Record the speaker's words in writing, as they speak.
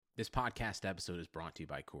This podcast episode is brought to you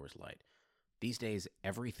by Coors Light. These days,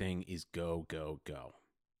 everything is go, go, go.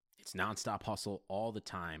 It's nonstop hustle all the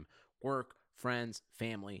time. Work, friends,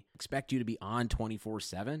 family expect you to be on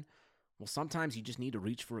 24/7. Well, sometimes you just need to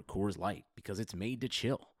reach for a Coors Light because it's made to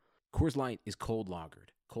chill. Coors Light is cold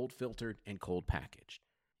lagered, cold filtered, and cold packaged.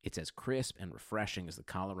 It's as crisp and refreshing as the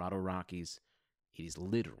Colorado Rockies. It is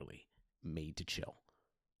literally made to chill.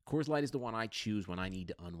 Coors Light is the one I choose when I need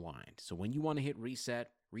to unwind. So when you want to hit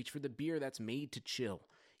reset, reach for the beer that's made to chill.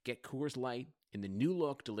 Get Coors Light in the new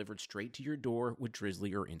look delivered straight to your door with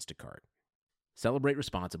Drizzly or Instacart. Celebrate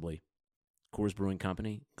responsibly. Coors Brewing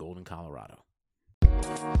Company, Golden, Colorado.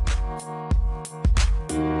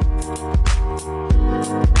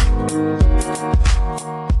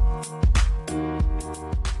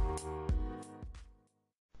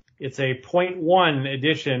 It's a .1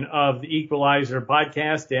 edition of the Equalizer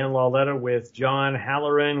podcast. Dan Lauletta with John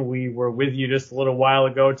Halloran. We were with you just a little while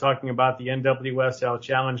ago talking about the NWSL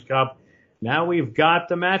Challenge Cup. Now we've got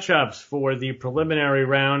the matchups for the preliminary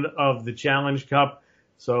round of the Challenge Cup.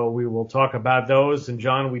 So we will talk about those. And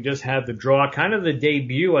John, we just had the draw, kind of the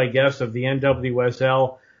debut, I guess, of the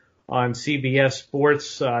NWSL on CBS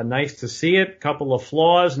Sports. Nice to see it. Couple of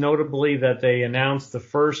flaws, notably that they announced the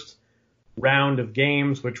first round of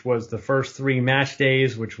games, which was the first 3 match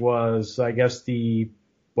days, which was, I guess, the,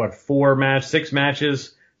 6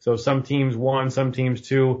 matches. So some teams won, some teams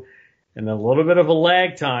 2, and a little bit of a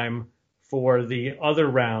lag time for the other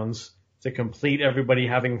rounds to complete everybody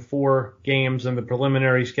having 4 games in the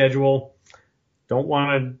preliminary schedule. Don't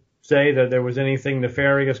want to say that there was anything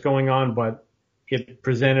nefarious going on, but it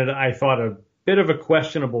presented, I thought, a bit of a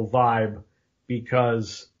questionable vibe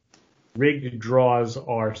because rigged draws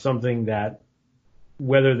are something that,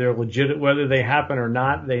 whether they're legit, whether they happen or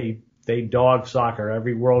not, they dog soccer.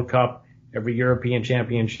 Every World Cup, every European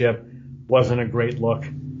Championship wasn't a great look.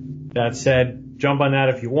 That said, jump on that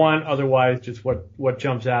if you want. Otherwise, just what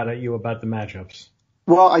jumps out at you about the matchups?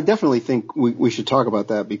 Well, I definitely think we should talk about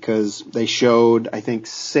that because they showed, I think,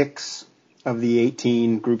 6 of the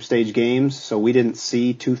 18 group stage games. So we didn't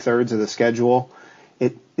see 2/3 of the schedule.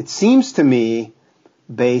 It seems to me,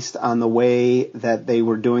 based on the way that they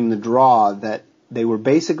were doing the draw, that they were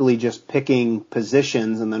basically just picking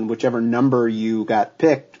positions, and then whichever number you got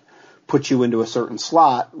picked put you into a certain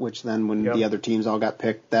slot, which then when the other teams all got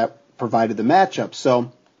picked, that provided the matchup.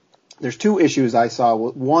 So there's 2 issues I saw.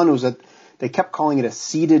 One was that they kept calling it a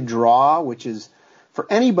seeded draw, which is, for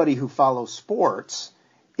anybody who follows sports,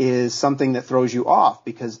 is something that throws you off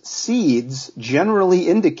because seeds generally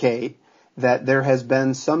indicate that there has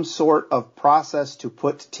been some sort of process to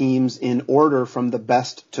put teams in order from the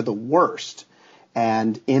best to the worst.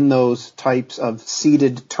 And in those types of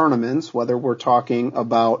seeded tournaments, whether we're talking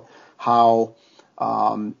about how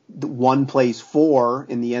one plays 4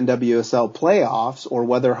 in the NWSL playoffs, or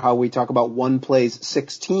whether how we talk about one plays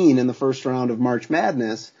 16 in the first round of March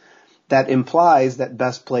Madness, that implies that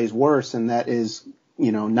best plays worse, and that is,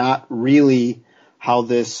 not really how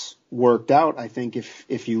this worked out. I think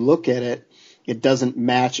if you look at it, it doesn't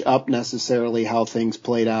match up necessarily how things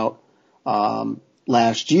played out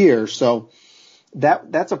last year. So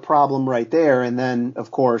that's a problem right there. And then, of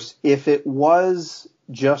course, if it was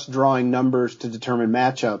just drawing numbers to determine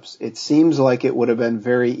matchups, it seems like it would have been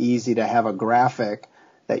very easy to have a graphic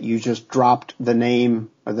that you just dropped the name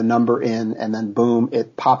or the number in, and then boom,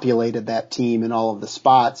 it populated that team in all of the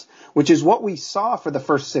spots, which is what we saw for the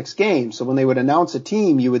first 6 games. So when they would announce a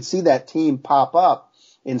team, you would see that team pop up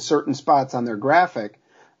in certain spots on their graphic.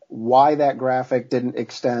 Why that graphic didn't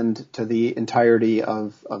extend to the entirety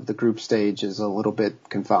of the group stage is a little bit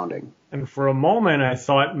confounding. And for a moment, I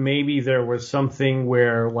thought maybe there was something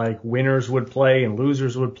where like winners would play and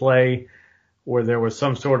losers would play, or there was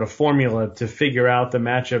some sort of formula to figure out the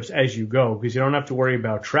matchups as you go, because you don't have to worry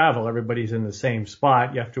about travel. Everybody's in the same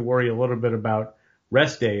spot. You have to worry a little bit about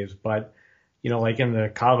rest days, but like in the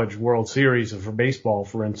College World Series for baseball,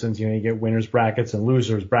 for instance, you get winners brackets and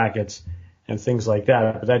losers brackets and things like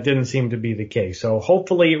that. But that didn't seem to be the case. So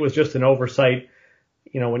hopefully it was just an oversight.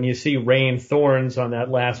 When you see rain thorns on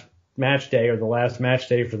that last match day or the last match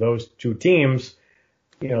day for those 2 teams,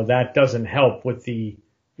 that doesn't help with the,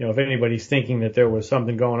 if anybody's thinking that there was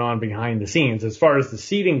something going on behind the scenes. As far as the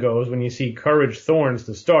seeding goes, when you see Courage Thorns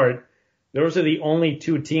to start, those are the only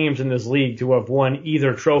 2 teams in this league to have won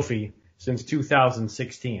either trophy since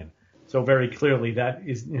 2016. So very clearly that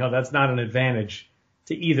is, that's not an advantage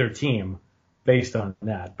to either team based on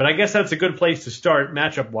that. But I guess that's a good place to start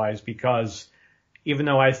matchup-wise, because even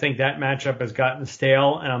though I think that matchup has gotten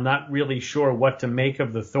stale and I'm not really sure what to make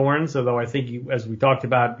of the Thorns, although I think, as we talked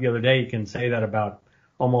about the other day, you can say that about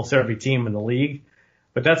almost every team in the league.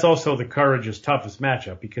 But that's also the Courage's toughest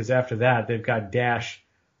matchup, because after that they've got Dash,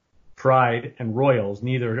 Pride, and Royals,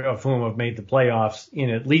 neither of whom have made the playoffs in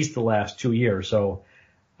at least the last 2 years. So,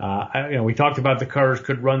 we talked about the Courage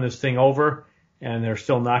could run this thing over, and there's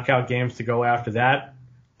still knockout games to go after that,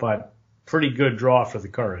 but pretty good draw for the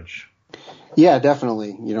Courage. Yeah,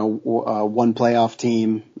 definitely. One playoff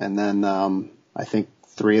team, and then I think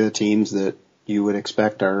 3 of the teams that you would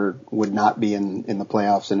expect would not be in the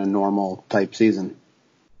playoffs in a normal type season.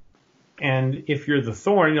 And if you're the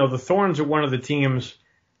Thorn, the Thorns are one of the teams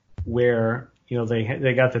where,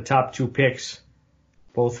 they got the top 2 picks,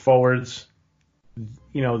 both forwards.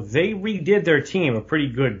 They redid their team a pretty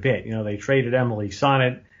good bit. They traded Emily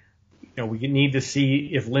Sonnet. We need to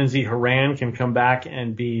see if Lindsay Horan can come back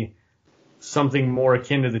and be something more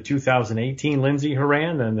akin to the 2018 Lindsay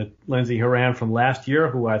Horan than the Lindsay Horan from last year,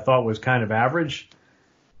 who I thought was kind of average.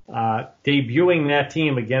 Debuting that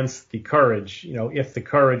team against the Courage, if the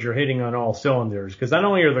Courage are hitting on all cylinders, because not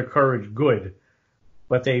only are the Courage good,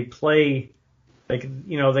 but they play like,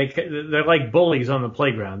 they're like bullies on the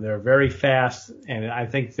playground. They're very fast, and I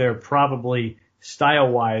think they're probably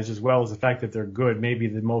style-wise, as well as the fact that they're good, maybe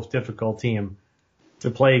the most difficult team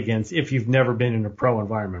to play against if you've never been in a pro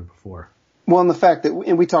environment before. Well, and the fact that,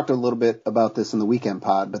 and we talked a little bit about this in the weekend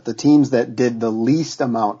pod, but the teams that did the least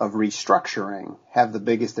amount of restructuring have the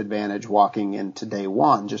biggest advantage walking into day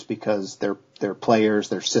one, just because their players,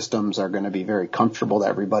 their systems are going to be very comfortable to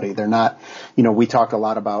everybody. They're not, we talked a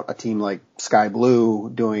lot about a team like Sky Blue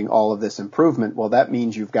doing all of this improvement. Well, that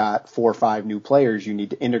means you've got 4 or 5 new players you need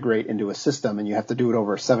to integrate into a system, and you have to do it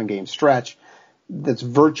over a 7-game stretch. That's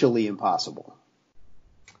virtually impossible.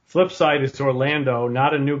 Flip side is Orlando,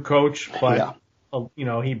 not a new coach, but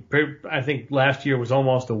I think last year was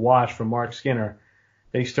almost a wash for Mark Skinner.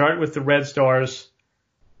 They start with the Red Stars,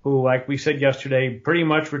 who, like we said yesterday, pretty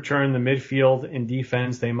much return the midfield and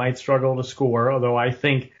defense. They might struggle to score, although I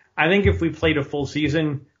think if we played a full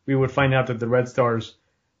season, we would find out that the Red Stars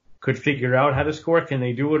could figure out how to score. Can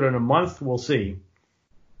they do it in a month? We'll see.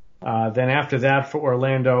 Then after that for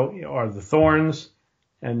Orlando are the Thorns,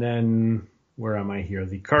 and then where am I here?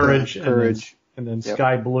 The Courage. And then Yep.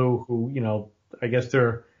 Sky Blue, who, I guess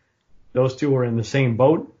those two are in the same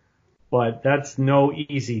boat, but that's no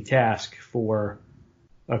easy task for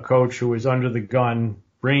a coach who is under the gun,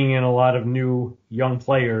 bringing in a lot of new young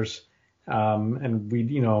players. And we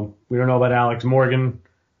don't know about Alex Morgan,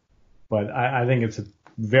 but I think it's a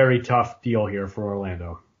very tough deal here for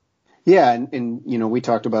Orlando. Yeah. And we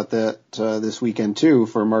talked about that, this weekend too,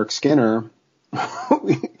 for Mark Skinner.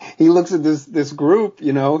 He looks at this group,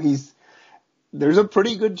 there's a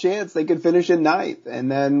pretty good chance they could finish in 9th. And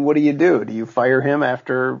then what do? Do you fire him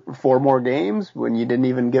after 4 more games when you didn't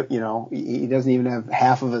even get, he doesn't even have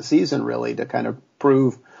half of a season really to kind of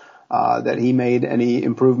prove that he made any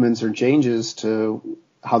improvements or changes to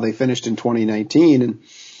how they finished in 2019. And,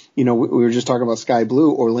 we were just talking about Sky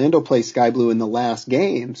Blue. Orlando plays Sky Blue in the last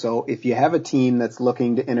game. So if you have a team that's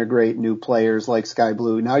looking to integrate new players like Sky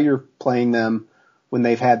Blue, now you're playing them when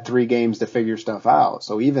they've had 3 games to figure stuff out.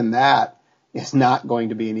 So even that is not going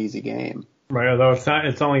to be an easy game. Right, although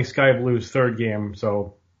it's only Sky Blue's 3rd game,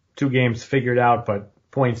 so 2 games figured out, but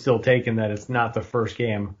points still taken that it's not the first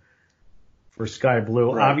game for Sky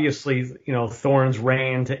Blue. Right. Obviously, Thorns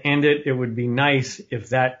ran to end it. It would be nice if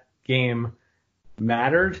that game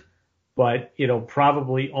mattered, but it'll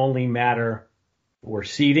probably only matter for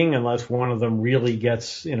seeding unless one of them really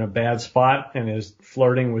gets in a bad spot and is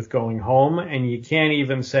flirting with going home. And you can't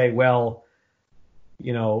even say, well,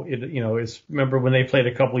 it's, remember when they played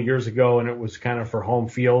a couple of years ago and it was kind of for home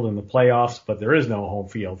field in the playoffs, but there is no home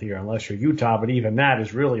field here unless you're Utah. But even that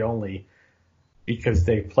is really only because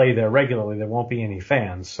they play there regularly. There won't be any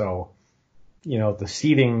fans. So, the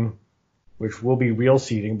seeding, which will be real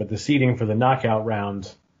seeding, but the seeding for the knockout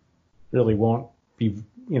round really won't be,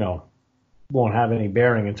 won't have any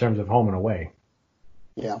bearing in terms of home and away.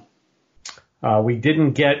 Yeah. We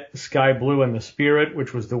didn't get Sky Blue and the Spirit,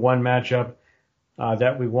 which was the one matchup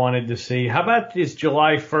that we wanted to see. How about this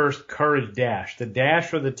July 1st Courage Dash? The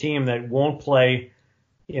Dash are the team that won't play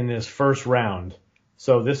in this first round.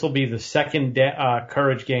 So this will be the second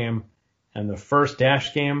Courage game and the first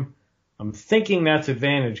Dash game. I'm thinking that's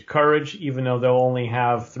advantage Courage, even though they'll only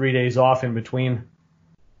have 3 days off in between.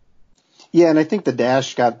 Yeah, and I think the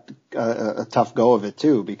Dash got a tough go of it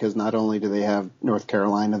too, because not only do they have North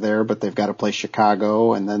Carolina there, but they've got to play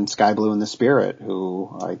Chicago and then Sky Blue and the Spirit,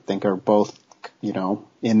 who I think are both,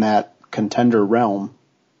 in that contender realm.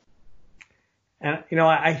 And,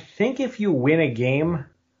 I think if you win a game,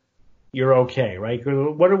 you're okay, right?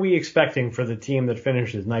 What are we expecting for the team that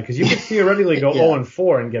finishes tonight? Because you could theoretically go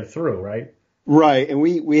 0-4 and get through, right? Right. And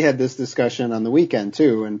we had this discussion on the weekend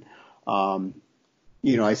too. And,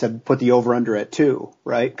 I said put the over under at 2,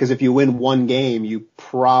 right? Because if you win one game, you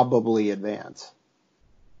probably advance.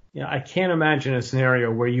 Yeah, I can't imagine a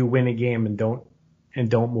scenario where you win a game and don't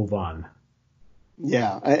move on.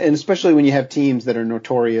 Yeah, and especially when you have teams that are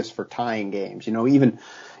notorious for tying games.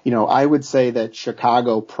 I would say that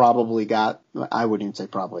Chicago probably got, I wouldn't even say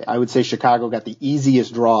probably, I would say Chicago got the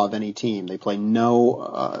easiest draw of any team. They play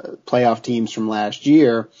no playoff teams from last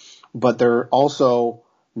year, but they're also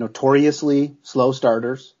notoriously slow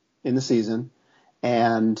starters in the season.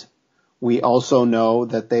 And we also know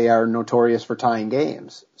that they are notorious for tying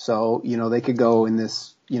games. So, they could go in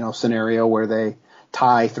this, scenario where they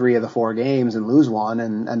tie 3 of the 4 games and lose one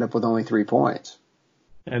and end up with only 3 points.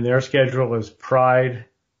 And their schedule is Pride,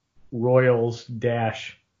 Royals,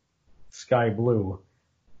 Sky Blue.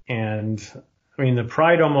 And the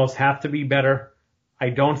Pride almost have to be better.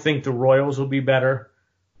 I don't think the Royals will be better.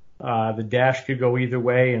 The Dash could go either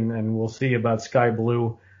way, and we'll see about Sky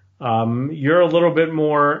Blue. You're a little bit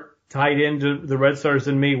more tied into the Red Stars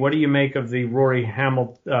than me. What do you make of the Rory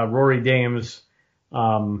Dames?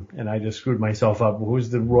 And I just screwed myself up. Who's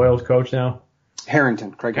the Royals coach now?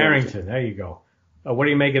 Craig Harrington. There you go. What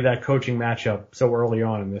do you make of that coaching matchup so early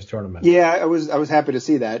on in this tournament? Yeah, I was happy to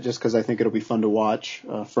see that just because I think it'll be fun to watch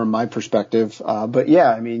from my perspective. But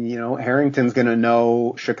yeah, Harrington's going to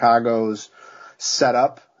know Chicago's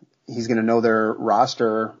setup. He's going to know their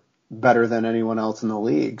roster better than anyone else in the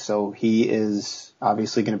league. So he is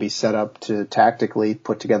obviously going to be set up to tactically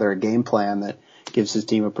put together a game plan that gives his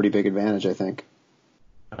team a pretty big advantage, I think.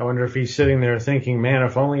 I wonder if he's sitting there thinking, man,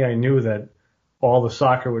 if only I knew that all the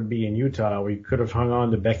soccer would be in Utah, we could have hung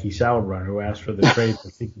on to Becky Sauerbrunn, who asked for the trade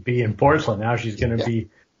to be in Portland. Now she's going to be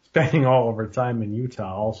spending all of her time in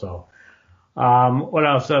Utah also. What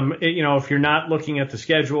else? If you're not looking at the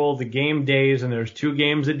schedule, the game days, and there's 2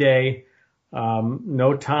 games a day,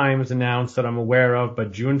 no times announced that I'm aware of,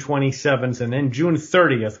 but June 27th and then June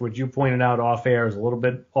 30th, which you pointed out off air is a little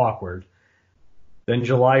bit awkward. Then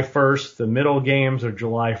July 1st, the middle games are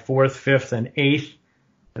July 4th, 5th, and 8th,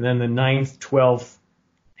 and then the 9th, 12th,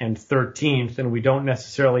 and 13th, and we don't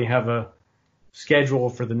necessarily have a schedule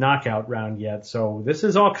for the knockout round yet. So this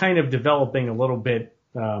is all kind of developing a little bit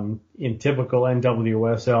in typical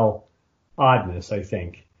NWSL oddness, I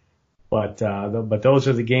think. But those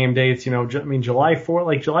are the game dates. July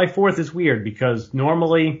 4th is weird because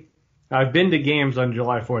normally I've been to games on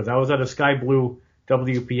July 4th. I was at a Sky Blue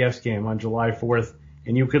WPS game on July 4th,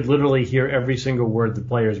 and you could literally hear every single word the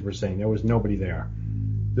players were saying. There was nobody there.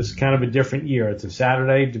 This is kind of a different year. It's a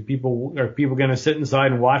Saturday. Are people going to sit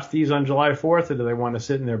inside and watch these on July 4th, or do they want to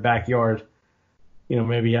sit in their backyard,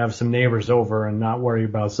 maybe have some neighbors over and not worry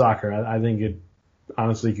about soccer? I think it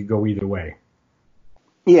honestly could go either way.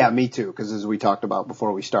 Yeah, me too. Because as we talked about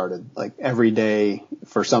before we started, like every day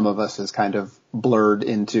for some of us is kind of blurred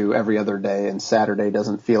into every other day, and Saturday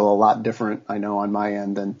doesn't feel a lot different, I know, on my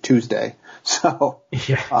end than Tuesday. So,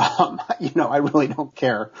 yeah. I really don't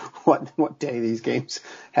care what day these games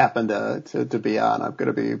happen to be on. I'm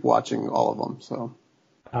going to be watching all of them. So,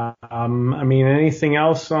 anything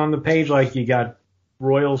else on the page? Like you got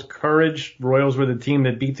Royals Courage. Royals were the team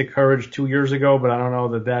that beat the Courage 2 years ago, but I don't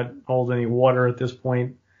know that holds any water at this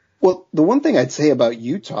point. Well, the one thing I'd say about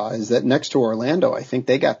Utah is that next to Orlando, I think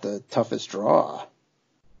they got the toughest draw.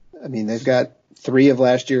 They've got 3 of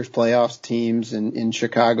last year's playoffs teams in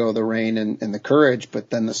Chicago, the Reign and the Courage, but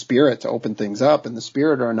then the Spirit to open things up. And the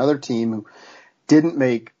Spirit are another team who didn't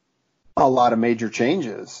make a lot of major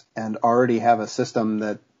changes and already have a system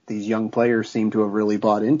that these young players seem to have really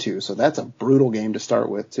bought into. So that's a brutal game to start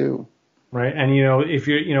with too. Right. And if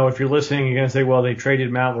you're listening, you're going to say, well, they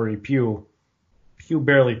traded Mallory Pugh. Pugh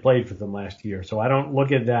barely played for them last year. So I don't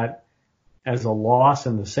look at that as a loss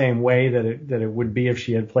in the same way that it would be if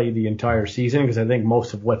she had played the entire season, because I think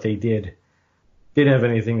most of what they didn't have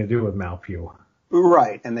anything to do with Mal Pugh.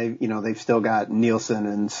 Right. And they've still got Nielsen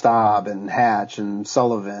and Staub and Hatch and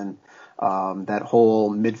Sullivan. That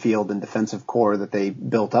whole midfield and defensive core that they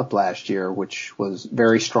built up last year, which was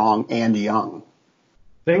very strong and young.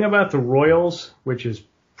 Thing about the Royals, which is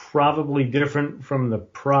probably different from the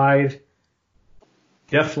Pride,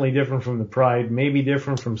 definitely different from the Pride, maybe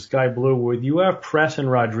different from Sky Blue. With you have Press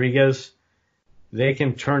and Rodriguez, they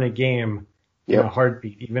can turn a game in a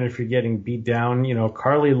heartbeat, even if you're getting beat down.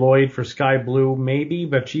 Carly Lloyd for Sky Blue, maybe,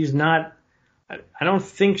 but she's not. I don't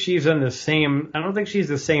think she's the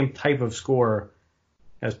same type of scorer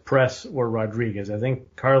as Press or Rodriguez. I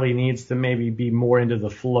think Carly needs to maybe be more into the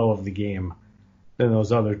flow of the game than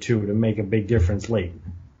those other two to make a big difference late.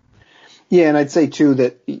 Yeah, and I'd say too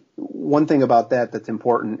that one thing about that's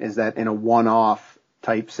important is that in a one-off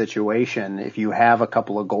type situation, if you have a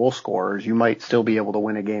couple of goal scorers, you might still be able to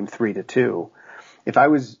win a game 3-2. If I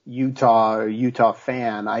was Utah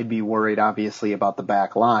fan, I'd be worried obviously about the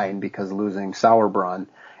back line because losing Sauerbrunn.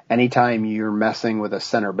 Anytime you're messing with a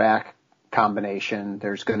center back combination,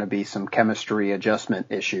 there's going to be some chemistry adjustment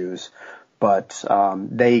issues, but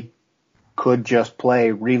they could just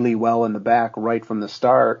play really well in the back right from the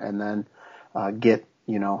start and then get,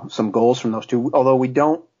 some goals from those two. Although we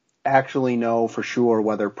don't actually know for sure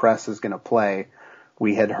whether Press is going to play.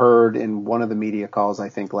 We had heard in one of the media calls, I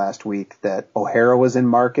think last week, that O'Hara was in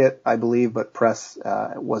market, I believe, but Press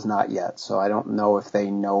was not yet. So I don't know if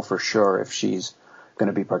they know for sure if she's going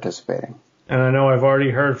to be participating. And I know I've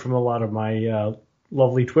already heard from a lot of my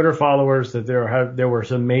lovely Twitter followers that there were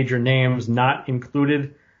some major names not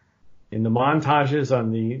included in the montages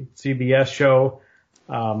on the CBS show.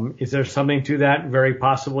 Is there something to that? Very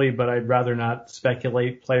possibly, but I'd rather not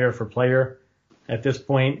speculate player for player at this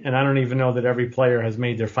point. And I don't even know that every player has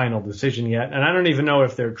made their final decision yet. And I don't even know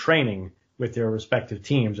if they're training with their respective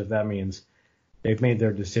teams, if that means they've made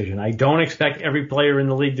their decision. I don't expect every player in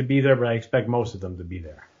the league to be there, but I expect most of them to be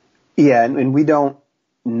there. Yeah, and we don't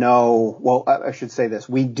know, well, I should say this.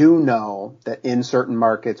 We do know that in certain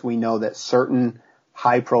markets, we know that certain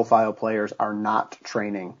high-profile players are not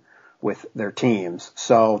training with their teams.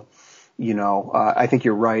 So, I think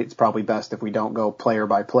you're right. It's probably best if we don't go player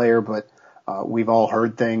by player, but we've all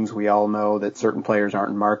heard things. We all know that certain players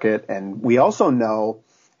aren't in market. And we also know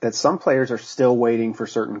that some players are still waiting for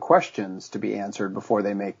certain questions to be answered before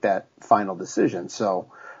they make that final decision.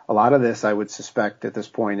 So a lot of this, I would suspect at this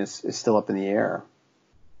point, is still up in the air.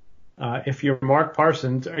 If you're Mark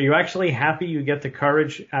Parsons, are you actually happy you get the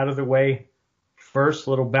courage out of the way first?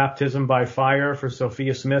 Little baptism by fire for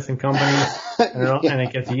Sophia Smith and company, and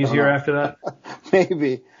it gets easier after that?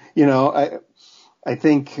 Maybe. I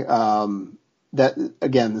think that,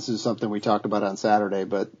 again, this is something we talked about on Saturday,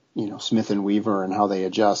 but, Smith and Weaver and how they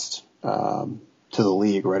adjust to the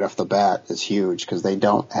league right off the bat is huge because they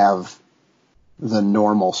don't have the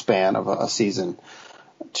normal span of a season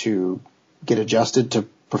to get adjusted to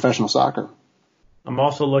professional soccer. I'm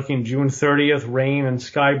also looking June 30th, rain and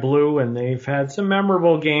sky blue, and they've had some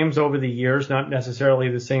memorable games over the years, not necessarily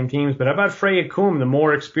the same teams. But how about Freya Kuhm, the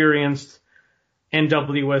more experienced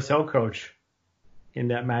NWSL coach in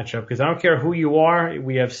that matchup? Because I don't care who you are,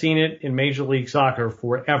 we have seen it in Major League Soccer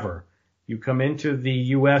forever. You come into the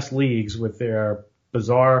U.S. leagues with their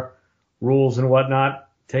bizarre rules and whatnot,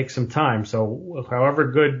 takes some time. So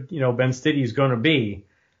however good, Ben Stiddy is going to be,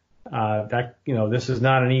 this is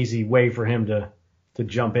not an easy way for him to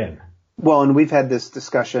jump in. Well, and we've had this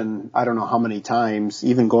discussion, I don't know how many times,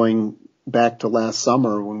 even going back to last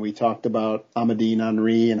summer when we talked about Amadine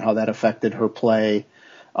Henry and how that affected her play,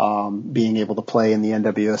 being able to play in the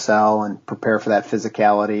NWSL and prepare for that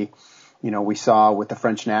physicality. We saw with the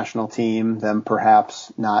French national team, them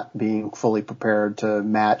perhaps not being fully prepared to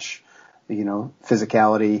match,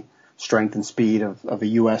 physicality, strength and speed of a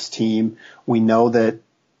U.S. team. We know that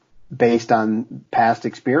based on past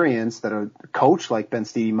experience that a coach like Ben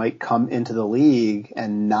Stiddy might come into the league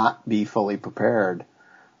and not be fully prepared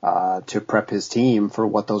to prep his team for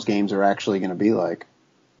what those games are actually going to be like.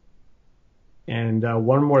 And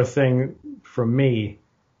one more thing from me.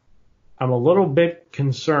 I'm a little bit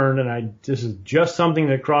concerned, and this is just something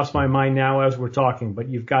that crossed my mind now as we're talking, but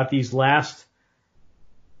you've got these last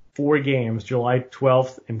 4 games, July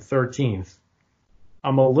 12th and 13th.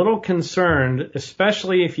 I'm a little concerned,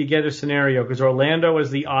 especially if you get a scenario, because Orlando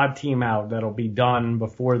is the odd team out that'll be done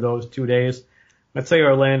before those 2 days. Let's say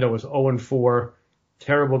Orlando was 0-4,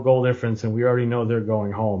 terrible goal difference, and we already know they're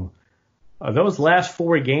going home. Are those last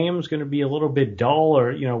 4 games going to be a little bit dull,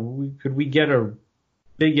 or, could we get a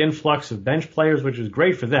big influx of bench players, which is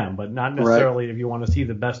great for them, but not necessarily if you want to see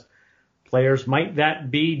the best players? Might that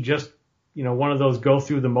be just, one of those go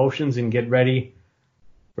through the motions and get ready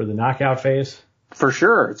for the knockout phase? For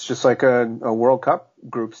sure. It's just like a World Cup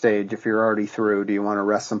group stage. If you're already through, do you want to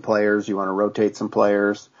rest some players? Do you want to rotate some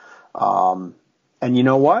players? And you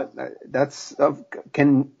know what? That's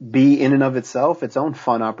can be in and of itself its own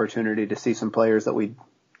fun opportunity to see some players that we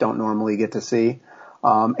don't normally get to see.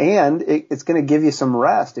 And it's going to give you some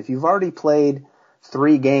rest. If you've already played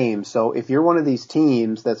 3 games, so if you're one of these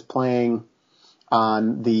teams that's playing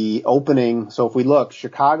on the opening, so if we look,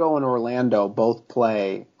 Chicago and Orlando both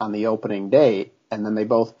play on the opening date, and then they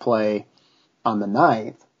both play on the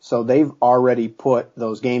 9th. So they've already put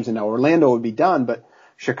those games in. Now Orlando would be done, but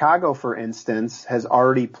Chicago, for instance, has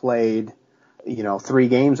already played, 3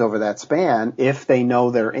 games over that span. If they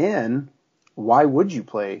know they're in, why would you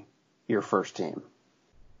play, your first team.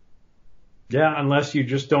 Yeah, unless you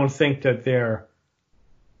just don't think that they're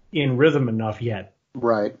in rhythm enough yet.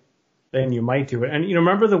 Right. Then you might do it. And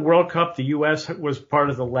remember the World Cup, the U.S. was part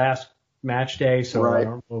of the last match day, so right. I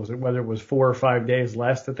don't know whether it was 4 or 5 days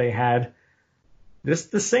less that they had. This is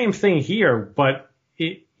the same thing here, but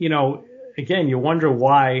again, you wonder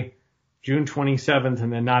why June 27th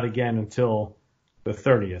and then not again until the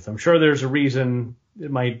 30th. I'm sure there's a reason.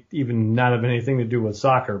 It might even not have anything to do with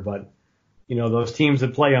soccer, but those teams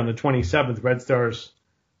that play on the 27th, Red Stars,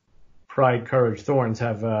 Pride, Courage, Thorns,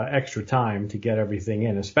 have extra time to get everything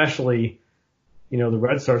in. Especially, the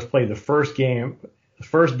Red Stars play the first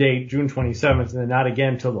date, June 27th, and then not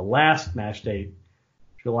again till the last match date,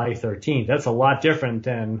 July 13th. That's a lot different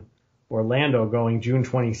than Orlando going June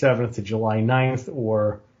 27th to July 9th,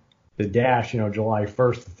 or the Dash, July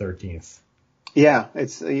 1st to 13th. Yeah,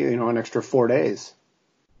 it's, an extra 4 days.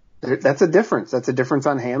 That's a difference. That's a difference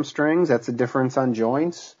on hamstrings. That's a difference on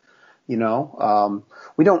joints. We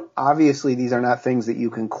don't, obviously these are not things that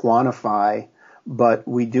you can quantify, but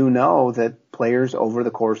we do know that players over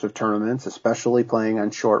the course of tournaments, especially playing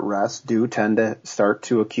on short rest, do tend to start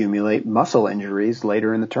to accumulate muscle injuries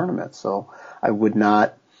later in the tournament. So I would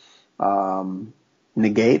not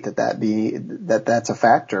negate that's a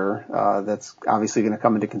factor that's obviously going to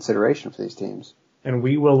come into consideration for these teams. And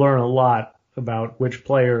we will learn a lot about which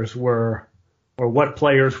players were, or what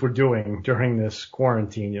players were doing during this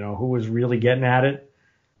quarantine, who was really getting at it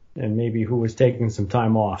and maybe who was taking some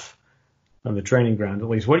time off on the training ground at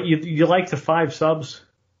least. What you like the 5 subs?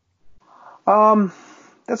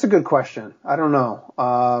 That's a good question. I don't know.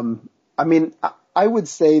 I would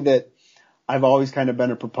say that I've always kind of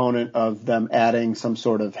been a proponent of them adding some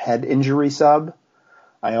sort of head injury sub.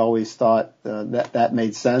 I always thought that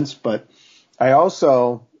made sense, but I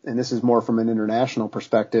also, and this is more from an international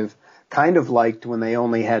perspective, kind of liked when they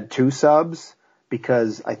only had 2 subs,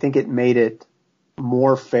 because I think it made it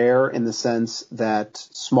more fair in the sense that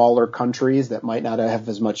smaller countries that might not have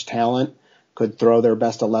as much talent could throw their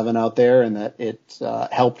best 11 out there, and that it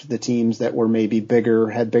helped the teams that were maybe bigger,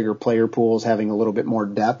 had bigger player pools, having a little bit more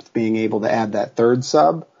depth, being able to add that 3rd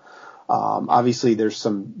sub. Obviously there's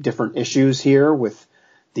some different issues here with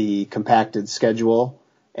the compacted schedule,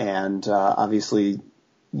 and obviously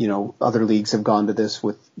other leagues have gone to this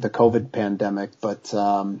with the COVID pandemic, but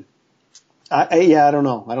I don't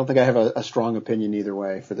know. I don't think I have a strong opinion either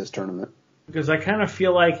way for this tournament. Because I kind of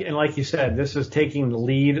feel like, and like you said, this is taking the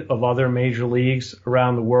lead of other major leagues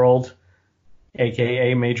around the world,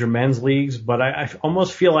 aka major men's leagues, but I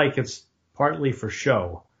almost feel like it's partly for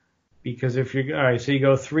show. Because if you're, all right, so you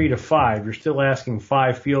go 3 to 5, you're still asking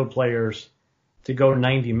 5 field players to go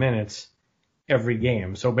 90 minutes every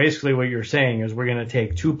game. So basically what you're saying is we're going to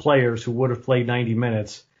take 2 players who would have played 90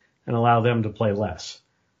 minutes and allow them to play less.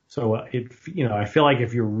 So I feel like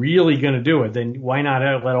if you're really going to do it, then why not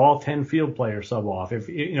let all 10 field players sub off? If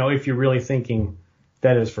you're really thinking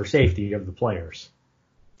that is for safety of the players.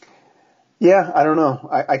 Yeah, I don't know.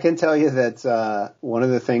 I can tell you that one of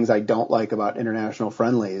the things I don't like about international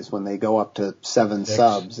friendlies when they go up to 7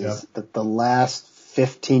 subs is that the last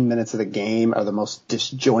 15 minutes of the game are the most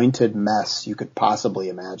disjointed mess you could possibly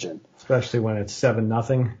imagine. Especially when it's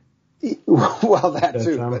 7-0. Well, that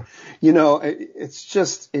too, but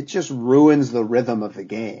it just ruins the rhythm of the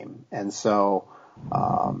game. And so,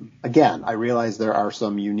 again, I realize there are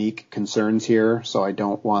some unique concerns here, so I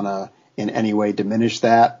don't want to in any way diminish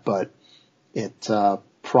that, but it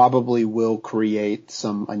probably will create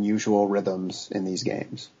some unusual rhythms in these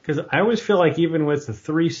games. Because I always feel like even with the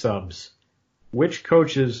 3 subs, which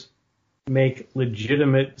coaches make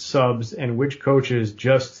legitimate subs and which coaches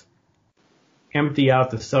just empty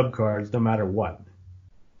out the sub cards no matter what.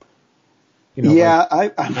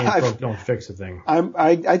 I don't fix a thing.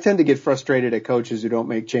 I tend to get frustrated at coaches who don't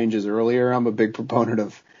make changes earlier. I'm a big proponent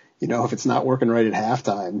of, if it's not working right at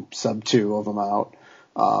halftime, sub 2 of them out.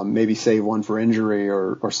 Maybe save 1 for injury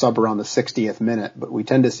or sub around the 60th minute. But we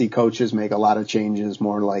tend to see coaches make a lot of changes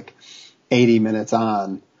more like 80 minutes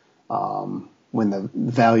on, when the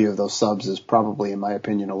value of those subs is probably, in my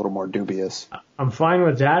opinion, a little more dubious. I'm fine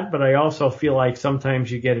with that, but I also feel like sometimes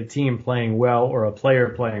you get a team playing well or a player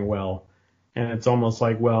playing well, and it's almost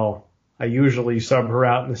like, well, I usually sub her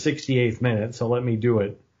out in the 68th minute, so let me do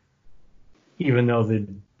it, even though the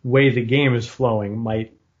way the game is flowing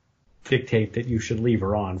might dictate that you should leave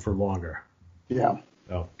her on for longer. Yeah.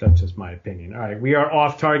 So that's just my opinion. All right, we are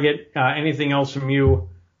off target. Anything else from you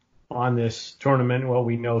on this tournament, what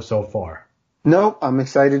we know so far? Nope, I'm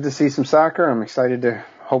excited to see some soccer. I'm excited to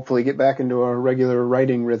hopefully get back into a regular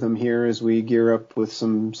writing rhythm here as we gear up with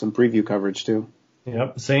some preview coverage too.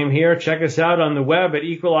 Yep, same here. Check us out on the web at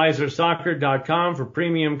equalizersoccer.com for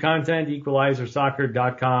premium content,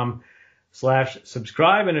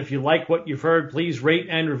 equalizersoccer.com/subscribe. And if you like what you've heard, please rate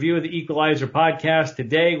and review the Equalizer podcast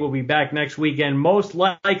today. We'll be back next weekend, most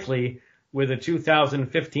likely with a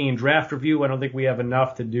 2015 draft review. I don't think we have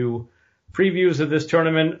enough to do previews of this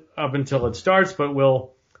tournament up until it starts, but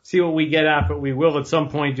we'll see what we get at. But we will at some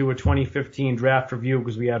point do a 2015 draft review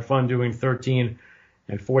because we had fun doing 13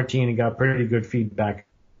 and 14 and got pretty good feedback.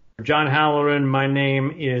 For John Halloran, my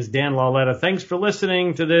name is Dan Lauletta. Thanks for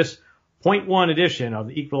listening to this Point One edition of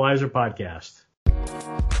the Equalizer podcast.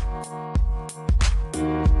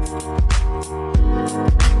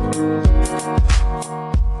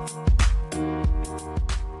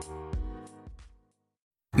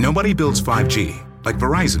 Nobody builds 5G like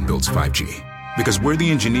Verizon builds 5G, because we're the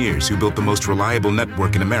engineers who built the most reliable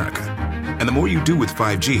network in America. And the more you do with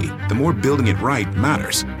 5G, the more building it right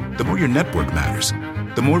matters. The more your network matters.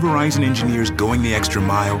 The more Verizon engineers going the extra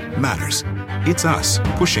mile matters. It's us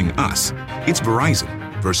pushing us. It's Verizon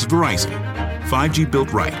versus Verizon. 5G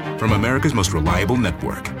built right from America's most reliable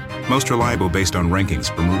network. Most reliable based on rankings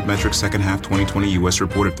from RootMetrics second half 2020 U.S.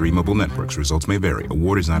 report of 3 mobile networks. Results may vary.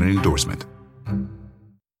 Award is not an endorsement.